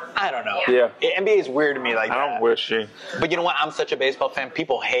 But I don't know. NBA is weird to me like that. I'm wishing. But you know what? I'm such a baseball fan.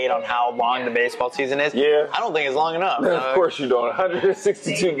 People hate on how long the baseball season is. I don't think it's long enough. Of course you don't.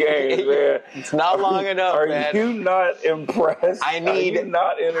 162 games, man. It's not long enough, man. Are you not impressed? I need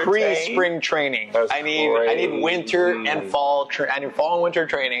not pre-spring training. I need winter and fall. I need fall and winter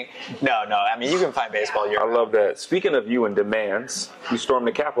training. No. I mean, you can find baseball year. I love that. Speaking of you and demands, you stormed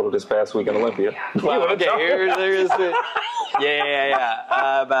the Capitol this past week in Olympia. Wow, okay, here's the. Yeah.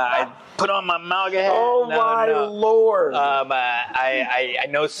 I put on my MAGA hat. Oh my Lord! I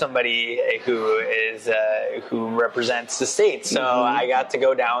know somebody who represents the state, so I got to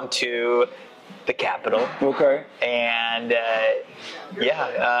go down to the Capitol. Okay. And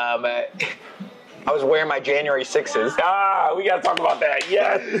I was wearing my January 6s. We gotta talk about that.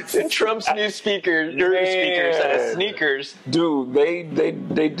 Yes. Trump's new speakers set of sneakers. Dude, they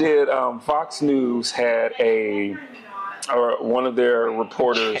did. Fox News had one of their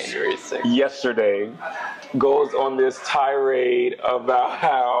reporters yesterday goes on this tirade about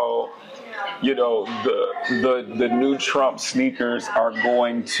how the new Trump sneakers are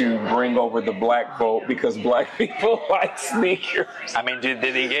going to bring over the black vote because black people like sneakers. I mean, did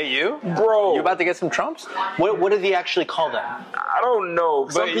he get you? Bro. You about to get some Trumps? What did he actually call them? I don't know.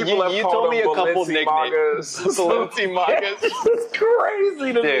 Some people have called them Balenciagas. Balenciagas. It's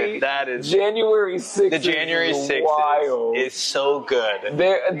crazy to me. Dude, that is... January 6th The January 6th wild. is so good.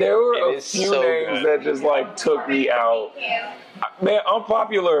 There were a few names that just took me out. Man,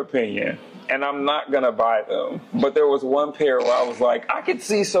 unpopular opinion. And I'm not going to buy them. But there was one pair where I was like, I could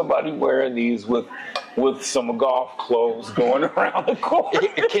see somebody wearing these with some golf clothes going around the court.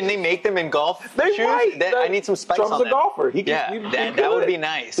 Can they make them in golf shoes? I need some spikes Trump's on them. Trump's a golfer. That would be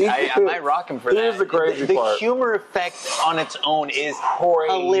nice. I might rock him for that. Here's the crazy part. The humor effect on its own is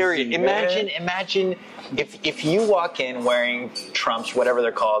crazy, hilarious. Man. Imagine if you walk in wearing Trump's, whatever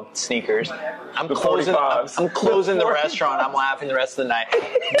they're called, sneakers. I'm closing the restaurant. I'm laughing the rest of the night.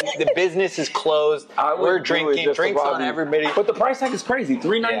 The business is closed. We're drinking. Drinks on everybody. But the price tag is crazy.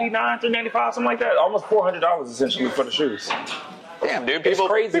 $399, $395, something like that. Almost $400 essentially for the shoes. Damn, dude. People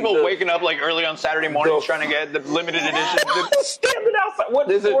waking up early on Saturday mornings trying to get the limited edition. Standing outside.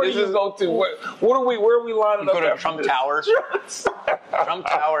 What store do you go to? Where are we lining up? Go to Trump Tower. Trump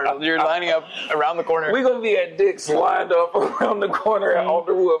Tower. You're lining up around the corner. We're going to be at Dick's lined up around the corner at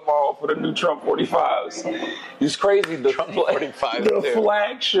Alderwood Mall for the new Trump 45s. It's crazy. The Trump 45s. The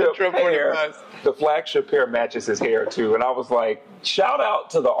flagship Trump pair. 45s. The flagship pair matches his hair too. And I was like, shout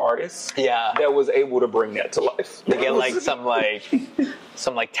out to the artist that was able to bring that to life. They get like some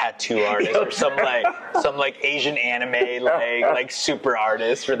tattoo artist or some Asian anime like super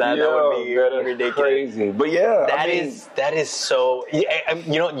artist for that. That would be ridiculous. Crazy. But yeah, that is so.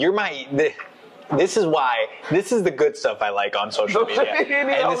 This is why. This is the good stuff I like on social media,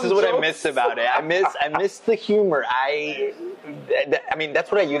 and this is what I miss about it. I miss the humor. I mean,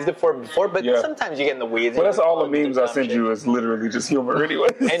 that's what I used it for before. But sometimes you get in the weeds. Well, that's all the memes I send you is literally just humor,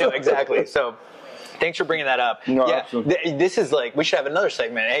 anyway. I know exactly. So. Thanks for bringing that up. No, absolutely. This is like, we should have another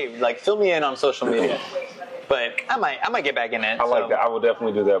segment. Hey, like, fill me in on social media. But I might get back in it. I like that. I will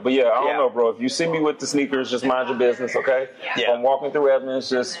definitely do that. But yeah, I don't know, bro. If you see me with the sneakers, just mind your business, okay? Yeah. If I'm walking through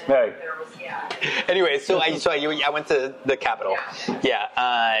Edmonds, just, hey. Anyway, so I went to the Capitol. Yeah.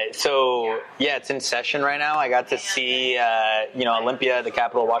 It's in session right now. I got to see, Olympia, the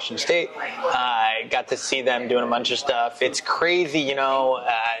capital of Washington State. I got to see them doing a bunch of stuff. It's crazy,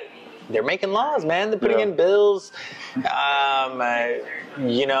 they're making laws, man. They're putting in bills. Now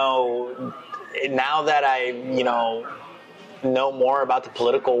that I, know more about the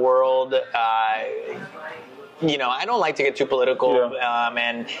political world, I don't like to get too political,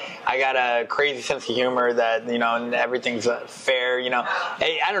 and I got a crazy sense of humor that, everything's fair,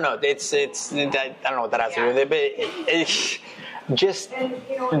 Hey, I don't know. I don't know what that has to do with it, but it's just,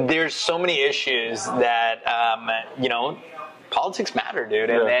 there's so many issues that, politics matter, dude.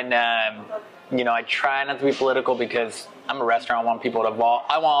 And then, I try not to be political because I'm a restaurant. I want people to I want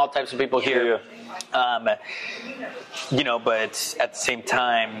all types of people here. But at the same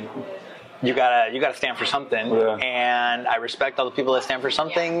time, you gotta stand for something. And I respect all the people that stand for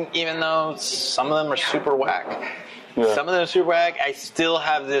something, even though some of them are super whack. Some of them are super whack. I still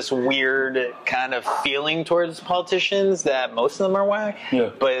have this weird kind of feeling towards politicians that most of them are whack.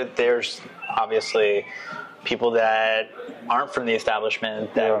 But there's obviously people that aren't from the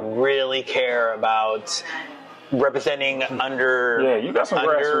establishment that really care about representing you got some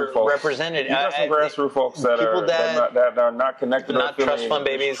grassroots folks. Represented. You got some grassroots folks that are not connected, not trust fund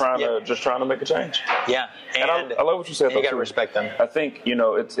babies, just trying to make a change. And I love what you said. You got to respect them. I think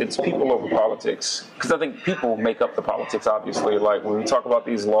it's people over politics, because I think people make up the politics. Obviously, like when we talk about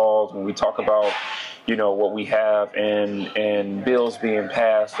these laws, when we talk about what we have and bills being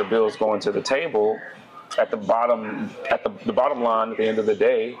passed or bills going to the table. At the bottom line, at the end of the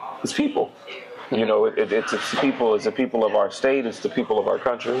day, is people. It's the people of our state, it's the people of our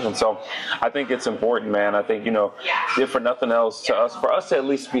country, and so I think it's important, man. I think if for nothing else, for us to at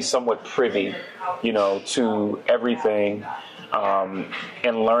least be somewhat privy, to everything,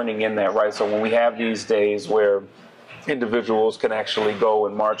 and learning in that, right? So when we have these days where individuals can actually go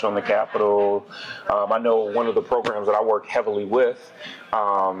and march on the Capitol. I know one of the programs that I work heavily with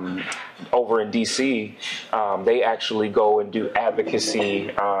over in D.C., they actually go and do advocacy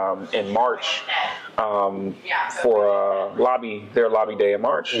in March for their lobby day in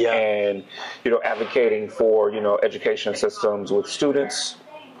March, and advocating for education systems with students.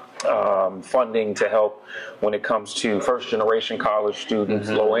 Funding to help when it comes to first-generation college students,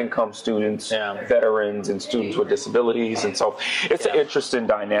 low-income students, veterans, and students with disabilities. And so it's an interesting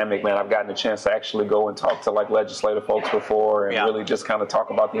dynamic, man. I've gotten a chance to actually go and talk to legislative folks before and really just kind of talk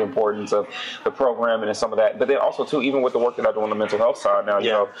about the importance of the program and some of that. But then also, too, even with the work that I do on the mental health side now,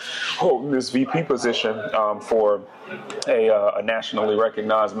 holding this VP position for a nationally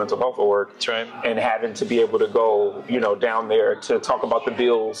recognized mental health org, and having to be able to go, down there to talk about the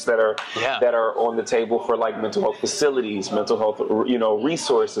bills that are on the table for mental health facilities, mental health,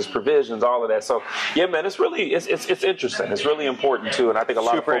 resources, provisions, all of that. So man, it's really it's interesting. It's really important too, and I think a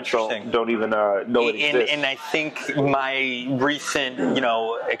lot of folks don't even know it exists. And I think my recent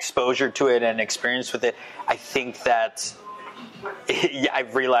exposure to it and experience with it, I think that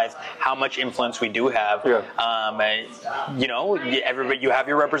I've realized how much influence we do have. Everybody, you have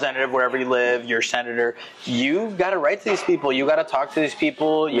your representative wherever you live, your senator. You've got to write to these people. You got to talk to these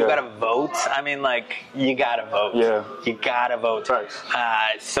people. You got to vote. I mean, you got to vote. You got to vote.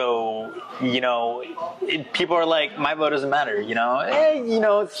 People are like, my vote doesn't matter.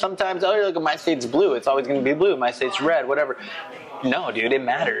 Sometimes, my state's blue. It's always going to be blue. My state's red. Whatever. No, dude, it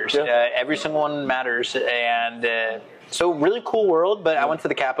matters. Every single one matters, and So really cool world, but I went to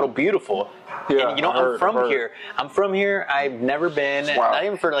the Capitol. Beautiful. Yeah, and, I'm from here. I'm from here. I've never been, not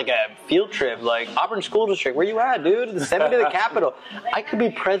even for like a field trip, like Auburn School District. Where you at, dude? Send me to the Capitol. I could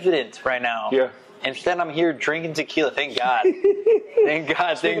be president right now. Yeah. Instead, I'm here drinking tequila. Thank God. Thank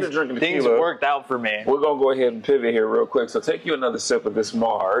God. Things worked out for me. We're going to go ahead and pivot here real quick. So take you another sip of this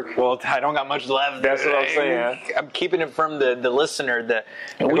marg. Well, I don't got much left. That's what I'm saying. I'm keeping it from the listener.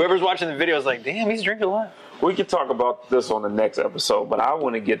 Whoever's watching the video is like, damn, he's drinking a lot. We can talk about this on the next episode, but I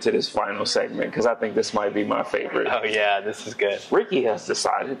want to get to this final segment because I think this might be my favorite. Oh, yeah, this is good. Ricky has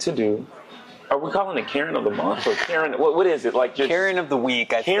decided to do... Are we calling it Karen of the Month or Karen? What is it? Like just Karen of the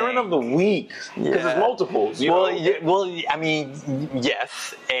Week, I think. Karen of the Week. Because it's multiples. Well, I mean,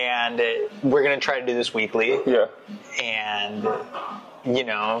 yes. And we're going to try to do this weekly. Yeah. And, you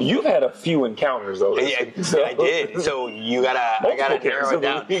know. You've had a few encounters, though. I did. So I gotta narrow it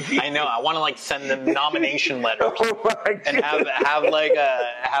down. I know. I want to like send them nomination letters and have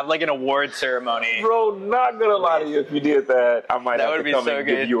like an award ceremony. Bro, not gonna lie to you. If you did that, I might have to come and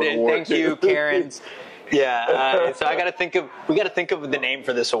give you an award. Thank you, Karens. Yeah, so we got to think of the name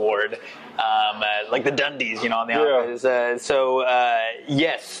for this award, like the Dundies, on the office.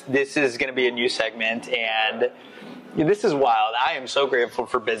 Yes, this is going to be a new segment, and this is wild. I am so grateful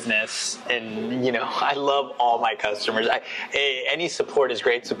for business, and I love all my customers. Any support is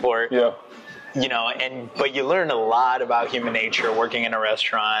great support. Yeah. But you learn a lot about human nature working in a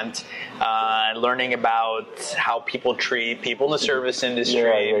restaurant, learning about how people treat people in the service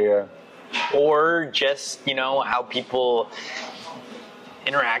industry. Yeah. Or just, how people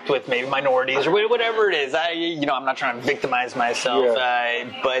interact with maybe minorities or whatever it is. I'm not trying to victimize myself,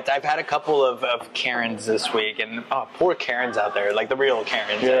 but I've had a couple of Karens this week, and poor Karens out there, like the real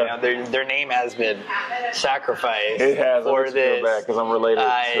Karens. Yeah. Their name has been sacrificed. It has. For this. Because I'm related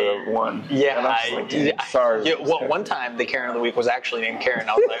to one. Yeah. Sorry. One time, the Karen of the week was actually named Karen.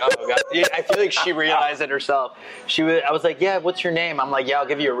 I was like, oh god. Yeah, I feel like she realized it herself. I was like, yeah, what's your name? I'm like, yeah, I'll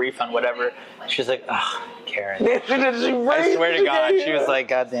give you a refund, whatever. She's like, oh, Karen. I swear to God, she was like,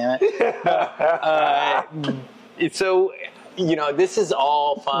 God damn it. So, this is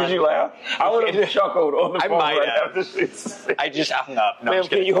all fun. Did you laugh? I would have chuckled on the phone. I might have. I just hung up. No, ma'am,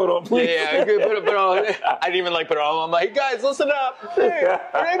 can you hold on, please? Yeah, put on. I didn't even put it on. I'm like, hey guys, listen up. Hey,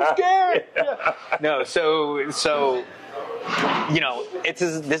 my name's Karen. Yeah. No, so. This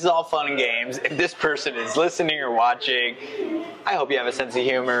is all fun and games. If this person is listening or watching, I hope you have a sense of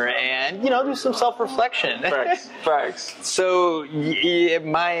humor and, do some self-reflection. Facts. So,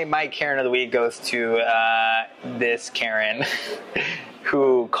 my Karen of the week goes to this Karen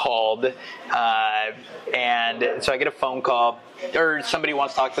who called, and so I get a phone call, or somebody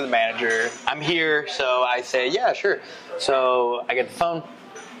wants to talk to the manager. I'm here, so I say, yeah, sure. So I get the phone.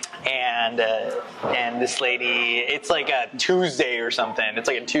 And this lady, it's like a Tuesday or something. It's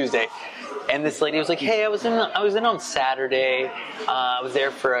like a Tuesday. And this lady was like, hey, I was in on Saturday. I was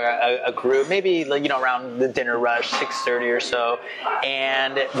there for a group, maybe around the dinner rush, 6:30 or so.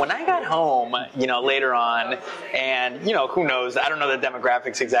 And when I got home, later on, and who knows? I don't know the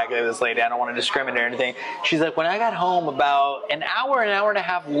demographics exactly of this lady. I don't want to discriminate or anything. She's like, when I got home about an hour and a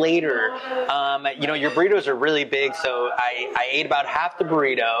half later, your burritos are really big, so I ate about half the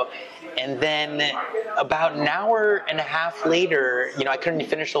burrito. And then about an hour and a half later, I couldn't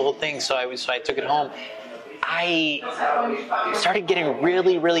finish the whole thing, so I took it home. I started getting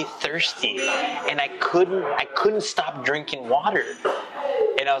really, really thirsty, and I couldn't stop drinking water.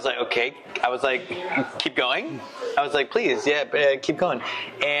 And I was like, okay. I was like, keep going. I was like, please, yeah, keep going.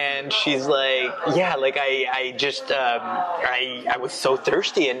 And she's like, yeah, like I just I was so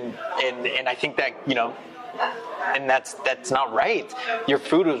thirsty, and I think that and that's not right. Your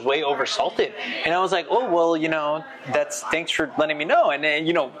food was way oversalted. And I was like, oh, well, thanks for letting me know. And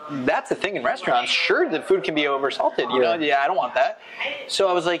that's the thing in restaurants. Sure, the food can be oversalted. I don't want that. So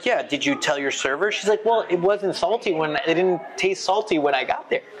I was like, yeah, did you tell your server? She's like, well, it wasn't salty it didn't taste salty when I got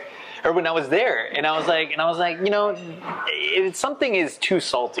there. Or when I was there. And I was like, if something is too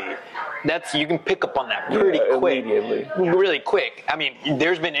salty, you can pick up on that pretty quick. Immediately. Really quick. I mean,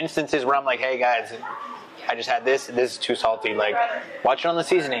 there's been instances where I'm like, hey guys, I just had this is too salty. Like, watch it on the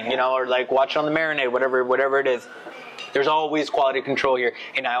seasoning, or like watch it on the marinade, whatever it is. There's always quality control here,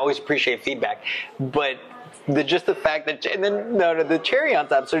 and I always appreciate feedback. But just the fact that, and then the cherry on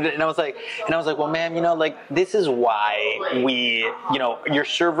top. So, and I was like, well, ma'am, this is why your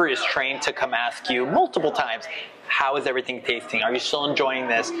server is trained to come ask you multiple times, how is everything tasting? Are you still enjoying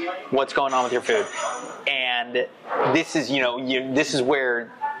this? What's going on with your food? And this is, this is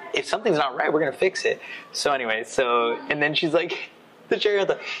where, if something's not right, we're going to fix it. So anyway, and then she's like, the cherry on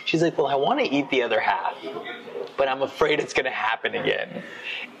top. She's like, well, I want to eat the other half, but I'm afraid it's going to happen again.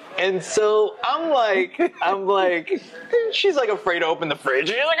 And so I'm like, she's like afraid to open the fridge.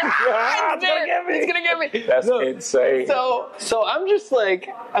 She's like, it's gonna get me. That's insane. So I'm just like,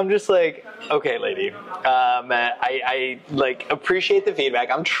 okay, lady, I like appreciate the feedback.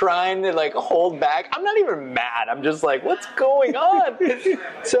 I'm trying to like hold back. I'm not even mad. I'm just like, what's going on?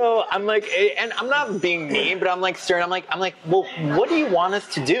 So I'm like, and I'm not being mean, but I'm like stern. I'm like, well, what do you want us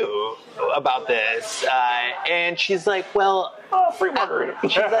to do about this? And she's like, well, free margarita.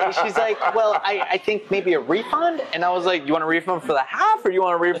 She's like, well, I think maybe a refund. And I was like, you want a refund for the half, or do you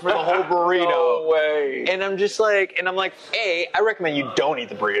want a refund for the whole burrito? No way. And I'm just like, A, I recommend you don't eat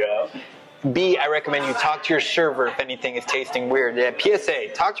the burrito. B, I recommend you talk to your server if anything is tasting weird. Yeah, PSA,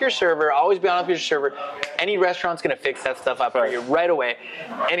 talk to your server. Always be honest with your server. Any restaurant's going to fix that stuff up for you right away.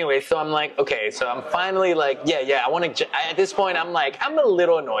 Anyway, so I'm like, okay, so I'm finally like, yeah, I want to, at this point, I'm like, I'm a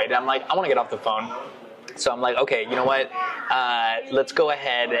little annoyed. I'm like, I want to get off the phone. So I'm like, okay, you know what? Let's go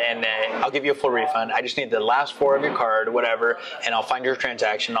ahead and I'll give you a full refund. I just need the last four of your card, whatever, and I'll find your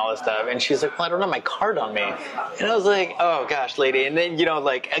transaction, all this stuff. And she's like, well, I don't have my card on me. And I was like, oh gosh, lady. And then, you know,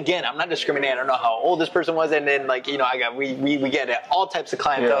 like, again, I'm not discriminating. I don't know how old this person was. And then, like, you know, we get all types of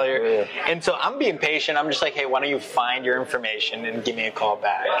clientele here. Yeah. And so I'm being patient. I'm just like, hey, why don't you find your information and give me a call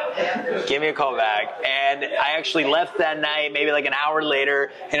back? Give me a call back. And I actually left that night, maybe like an hour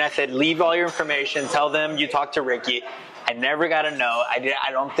later, and I said, leave all your information, tell them you talked to Ricky. I never got a no. I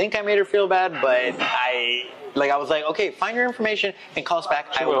don't think I made her feel bad, but I was like, okay, find your information and call us back.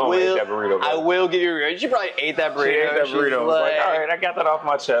 I will give you a burrito. She probably ate that burrito. She ate that burrito. I was like, all right, I got that off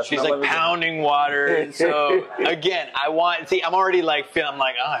my chest. She's like pounding water. So again, I'm already like feeling, I'm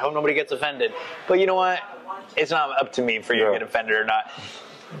like, oh, I hope nobody gets offended. But you know what? It's not up to me for you to get offended or not.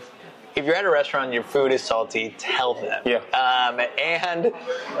 If you're at a restaurant and your food is salty, tell them. Yeah. And,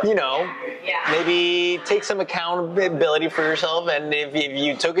 you know, maybe take some accountability for yourself. And if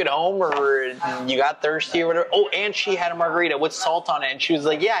you took it home or you got thirsty or whatever. Oh, and she had a margarita with salt on it. And she was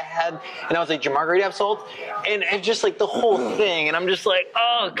like, yeah, I had. And I was like, did your margarita have salt? And just like the whole thing. And I'm just like,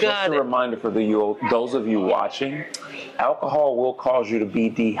 oh, God. Just a reminder for those of you watching, alcohol will cause you to be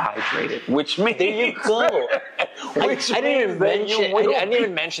dehydrated. Which means. There you go. I didn't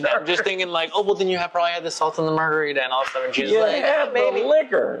even mention that. I'm just thinking like, oh, well, then you probably had the salt in the margarita and all stuff. And she's like, maybe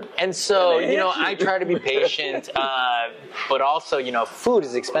liquor. And so, you know, I try to be patient, but also, you know, food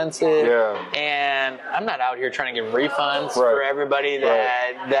is expensive. Yeah. And I'm not out here trying to give refunds for everybody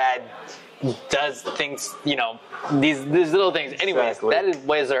that does things, you know, these little things. Anyways, that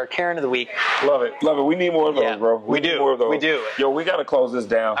was our Karen of the week. Love it. We need more of those, bro. We do. More of those. We do. Yo, we got to close this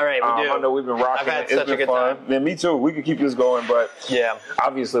down. All right, we do. I know we've been rocking. I've had such a good time. Yeah, me too. We could keep this going, but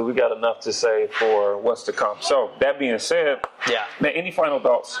obviously we got enough to say for what's to come. So that being said, man, any final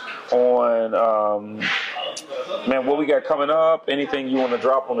thoughts on man, what we got coming up? Anything you want to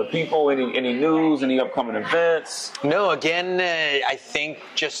drop on the people? Any news? Any upcoming events? No, again, I think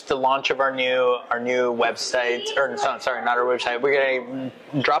just the launch of our new website, or sorry, not our website. We're gonna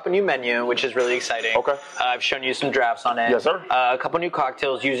drop a new menu, which is really exciting. Okay. I've shown you some drafts on it. Yes, sir. A couple new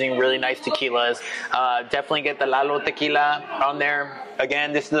cocktails using really nice tequilas. Definitely get the Lalo tequila on there.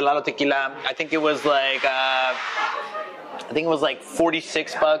 Again, this is the Lalo tequila. I think it was like.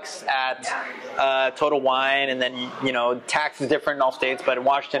 $46 at Total Wine, and then, you know, tax is different in all states, but in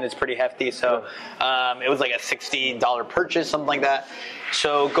Washington it's pretty hefty, so it was like a $60 purchase, something like that.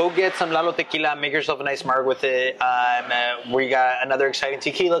 So go get some Lalo tequila, make yourself a nice marg with it. We got another exciting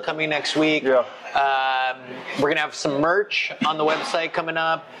tequila coming next week. Yeah. We're going to have some merch on the website coming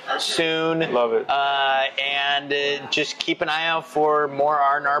up soon. Love it. And just keep an eye out for more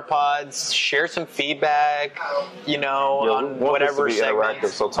R&R pods. Share some feedback, you know, on whatever segments.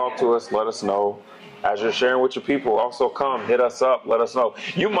 Interactive, so talk to us, let us know. As you're sharing with your people, also come, hit us up, let us know.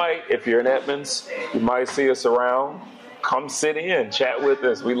 You might, if you're in Edmonds, you might see us around. Come sit in, chat with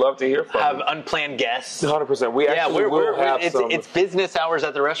us. We love to hear from you. Have unplanned guests. 100%. We actually will have some. It's business hours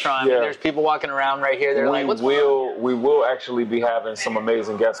at the restaurant. Yeah. I mean, there's people walking around right here. They're like, what's going on? We will actually be having some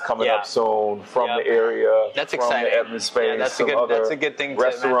amazing guests coming up soon from the area. That's from exciting. The Edmonds space. Yeah, that's a good thing to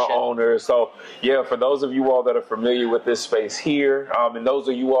restaurant mention. owners. So, yeah, for those of you all that are familiar with this space here, and those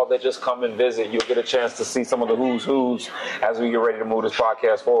of you all that just come and visit, you'll get a chance to see some of the who's as we get ready to move this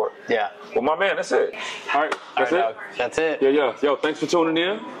podcast forward. Yeah. Well, my man, that's it. All right. That's it. That's it. Yeah. Yo, thanks for tuning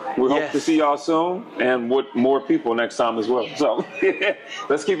in. We hope to see y'all soon and with more people next time as well. So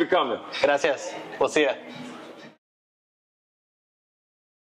let's keep it coming. Gracias. We'll see ya.